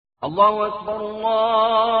الله أكبر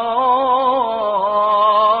الله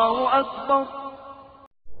أكبر.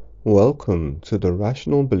 Welcome to the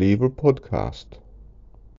Rational Believer podcast.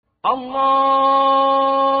 الله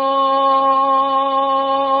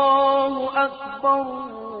أكبر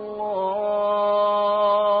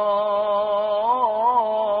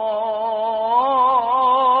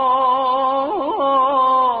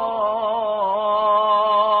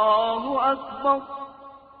الله أكبر.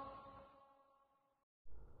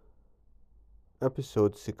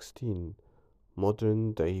 Episode 16,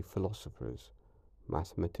 Modern Day Philosophers,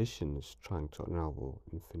 Mathematicians Trying to Unravel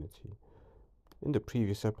Infinity. In the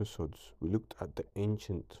previous episodes, we looked at the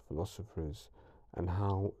ancient philosophers and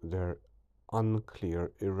how their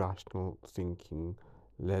unclear, irrational thinking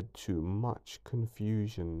led to much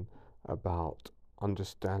confusion about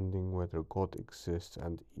understanding whether God exists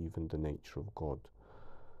and even the nature of God.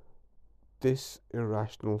 This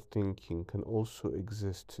irrational thinking can also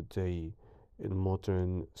exist today in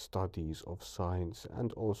modern studies of science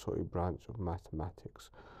and also a branch of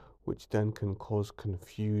mathematics, which then can cause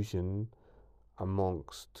confusion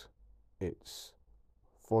amongst its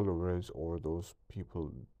followers or those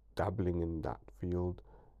people dabbling in that field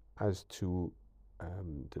as to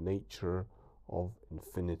the nature of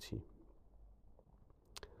infinity.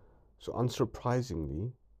 So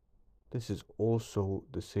unsurprisingly, this is also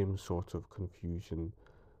the same sort of confusion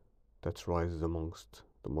that rises amongst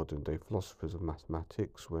the modern day philosophers of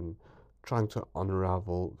mathematics when trying to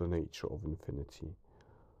unravel the nature of infinity.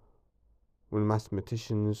 When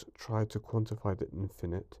mathematicians tried to quantify the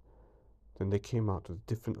infinite, then they came out with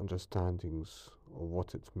different understandings of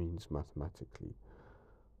what it means mathematically.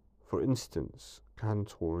 For instance,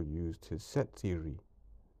 Cantor used his set theory,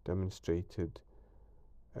 demonstrated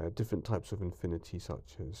different types of infinity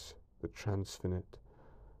such as the transfinite,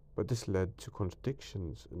 but this led to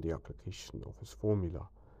contradictions in the application of his formula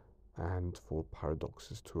and for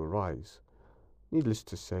paradoxes to arise. Needless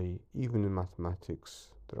to say, even in mathematics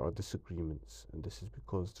there are disagreements, and this is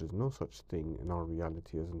because there is no such thing in our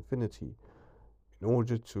reality as infinity in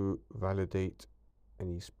order to validate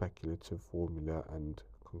any speculative formula and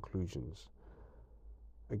conclusions.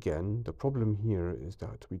 Again, the problem here is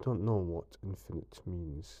that we don't know what infinite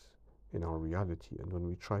means in our reality, and when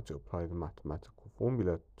we try to apply the mathematical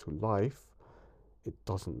formula to life, it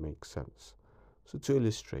doesn't make sense. So to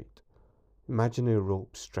illustrate, imagine a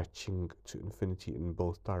rope stretching to infinity in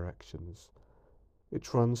both directions.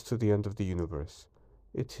 It runs to the end of the universe.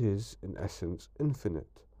 It is, in essence,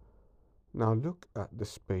 infinite. Now look at the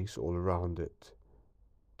space all around it.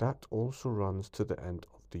 That also runs to the end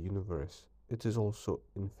of the universe. It is also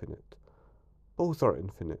infinite. Both are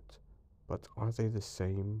infinite, but are they the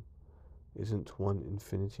same? Isn't one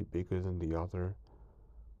infinity bigger than the other?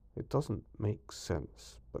 It doesn't make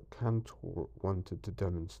sense, but Cantor wanted to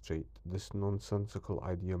demonstrate this nonsensical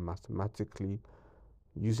idea mathematically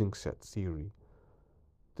using set theory.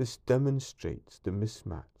 This demonstrates the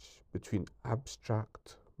mismatch between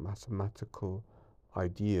abstract mathematical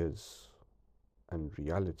ideas and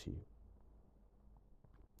reality.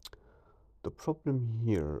 The problem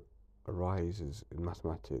here arises in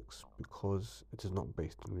mathematics because it is not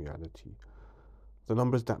based on reality. The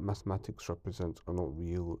numbers that mathematics represents are not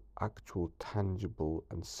real, actual, tangible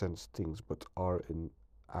and sensed things, but are an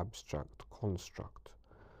abstract construct.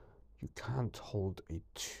 You can't hold a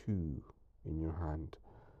 2 in your hand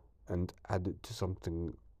and add it to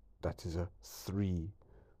something that is a 3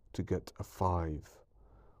 to get a 5.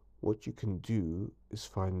 What you can do is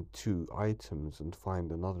find 2 items and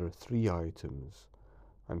find another 3 items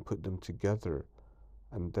and put them together,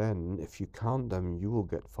 and then if you count them you will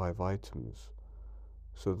get 5 items.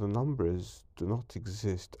 So the numbers do not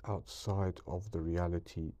exist outside of the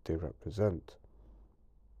reality they represent.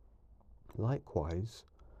 Likewise,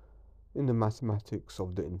 in the mathematics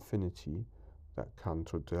of the infinity that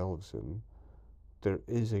Cantor delves in, there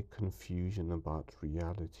is a confusion about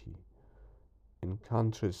reality. In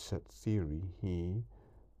Cantor's set theory, he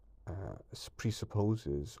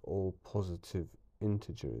presupposes all positive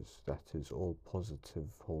integers, that is, all positive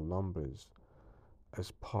whole numbers,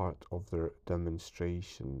 as part of their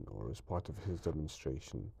demonstration, or as part of his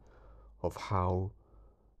demonstration of how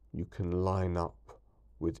you can line up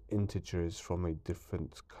with integers from a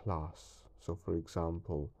different class. So for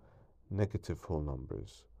example, negative whole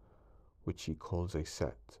numbers, which he calls a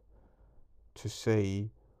set. To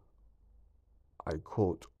say, I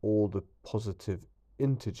quote, all the positive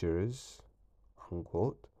integers,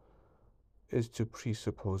 unquote, is to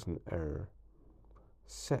presuppose an error.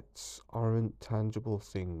 Sets aren't tangible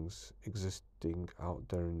things existing out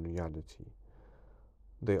there in reality.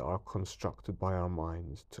 They are constructed by our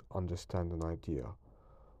minds to understand an idea,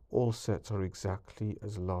 All sets are exactly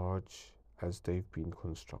as large as they've been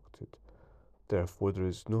constructed. Therefore, there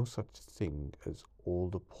is no such thing as all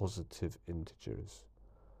the positive integers.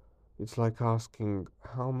 It's like asking,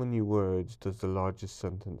 how many words does the largest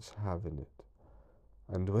sentence have in it?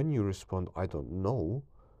 And when you respond, I don't know,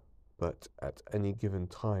 but at any given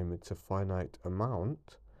time it's a finite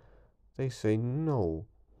amount, they say, no,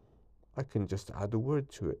 I can just add a word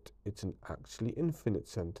to it. It's an actually infinite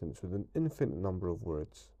sentence with an infinite number of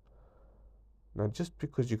words. Now, just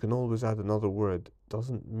because you can always add another word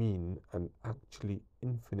doesn't mean an actually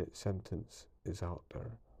infinite sentence is out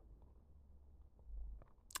there.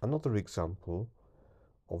 Another example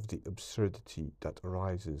of the absurdity that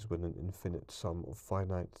arises when an infinite sum of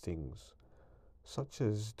finite things, such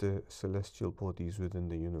as the celestial bodies within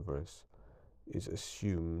the universe, is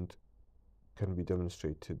assumed can be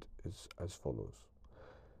demonstrated as follows.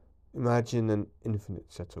 Imagine an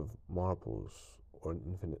infinite set of marbles or an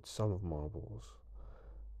infinite sum of marbles.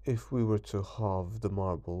 If we were to halve the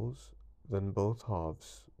marbles, then both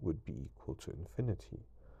halves would be equal to infinity.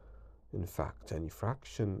 In fact, any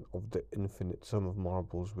fraction of the infinite sum of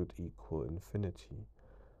marbles would equal infinity.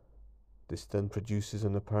 This then produces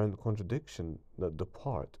an apparent contradiction that the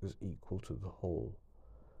part is equal to the whole.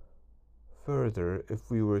 Further,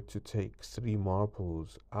 if we were to take 3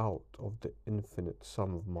 marbles out of the infinite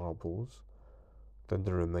sum of marbles, then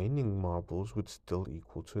the remaining marbles would still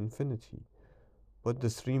equal to infinity. But the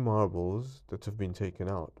 3 marbles that have been taken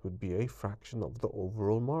out would be a fraction of the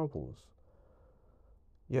overall marbles.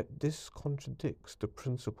 Yet this contradicts the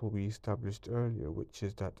principle we established earlier, which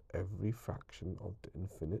is that every fraction of the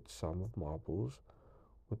infinite sum of marbles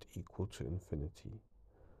would equal to infinity.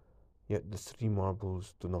 Yet the 3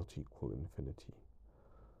 marbles do not equal infinity.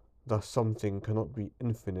 Thus something cannot be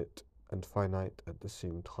infinite and finite at the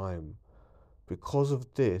same time. Because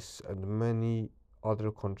of this and many other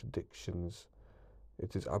contradictions,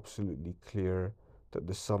 it is absolutely clear that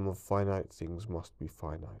the sum of finite things must be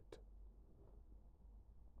finite.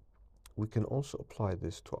 We can also apply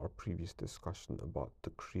this to our previous discussion about the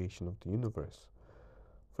creation of the universe.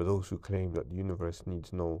 For those who claim that the universe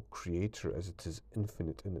needs no creator as it is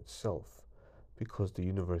infinite in itself, because the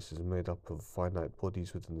universe is made up of finite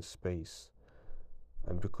bodies within the space,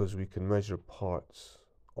 and because we can measure parts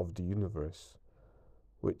of the universe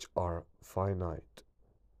which are finite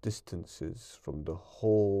distances from the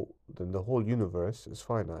whole, then the whole universe is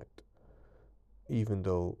finite, even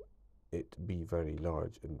though it be very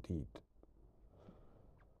large indeed.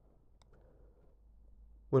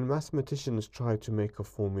 When mathematicians try to make a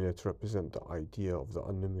formula to represent the idea of the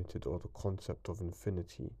unlimited or the concept of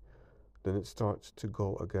infinity, then it starts to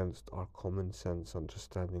go against our common sense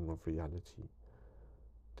understanding of reality.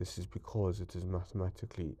 This is because it is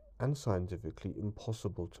mathematically and scientifically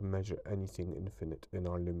impossible to measure anything infinite in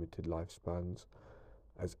our limited lifespans,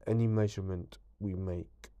 as any measurement we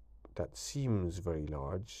make that seems very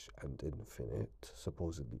large and infinite,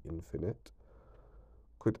 supposedly infinite,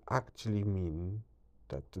 could actually mean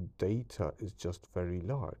that the data is just very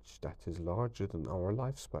large, that is larger than our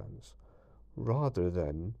lifespans, rather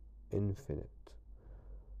than infinite.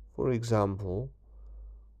 For example,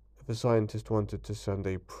 if a scientist wanted to send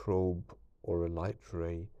a probe or a light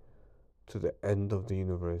ray to the end of the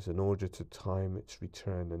universe in order to time its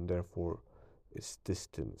return and therefore its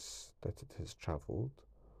distance that it has traveled,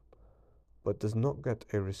 but does not get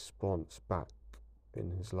a response back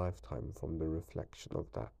in his lifetime from the reflection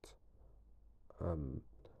of that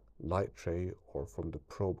light ray or from the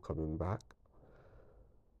probe coming back.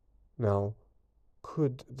 Now,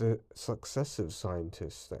 could the successive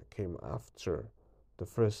scientists that came after the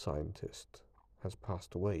first scientist has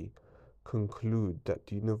passed away conclude that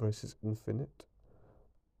the universe is infinite,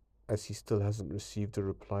 as he still hasn't received a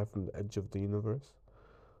reply from the edge of the universe?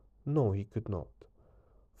 No, he could not,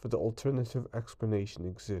 for the alternative explanation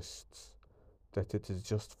exists, that it is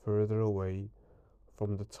just further away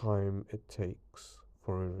from the time it takes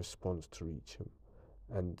for a response to reach him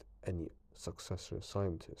and any successor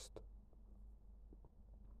scientist.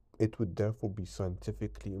 It would therefore be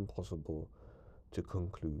scientifically impossible to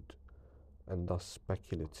conclude, and thus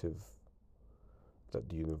speculative, that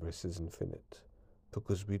the universe is infinite,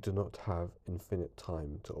 because we do not have infinite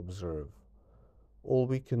time to observe. All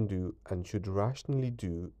we can do and should rationally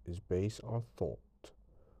do is base our thought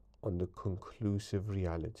on the conclusive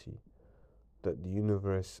reality that the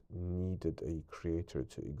universe needed a creator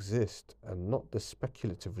to exist, and not the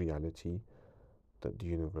speculative reality that the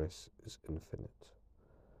universe is infinite.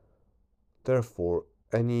 Therefore,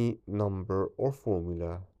 any number or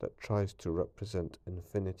formula that tries to represent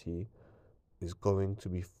infinity is going to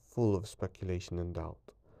be full of speculation and doubt.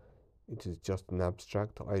 It is just an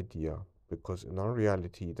abstract idea because in our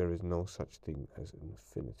reality there is no such thing as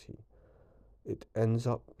infinity. It ends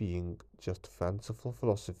up being just fanciful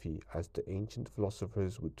philosophy as the ancient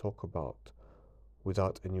philosophers would talk about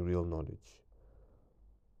without any real knowledge.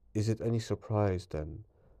 Is it any surprise then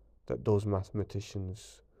that those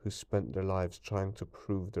mathematicians who spent their lives trying to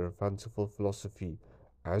prove their fanciful philosophy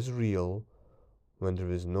as real when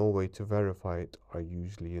there is no way to verify it are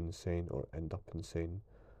usually insane or end up insane,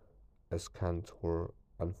 as Cantor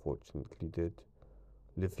unfortunately did,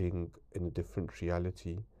 living in a different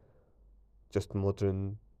reality, just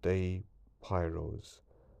modern day Pyros.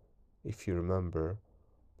 If you remember,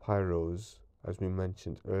 Pyros, as we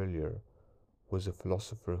mentioned earlier, was a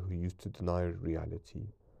philosopher who used to deny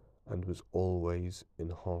reality and was always in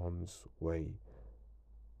harm's way.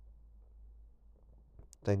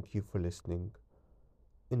 Thank you for listening.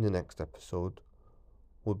 In the next episode,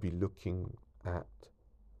 we'll be looking at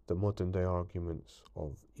the modern day arguments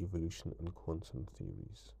of evolution and quantum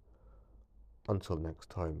theories. Until next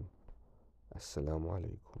time, Assalamu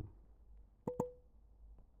alaikum.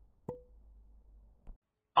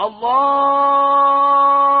 الله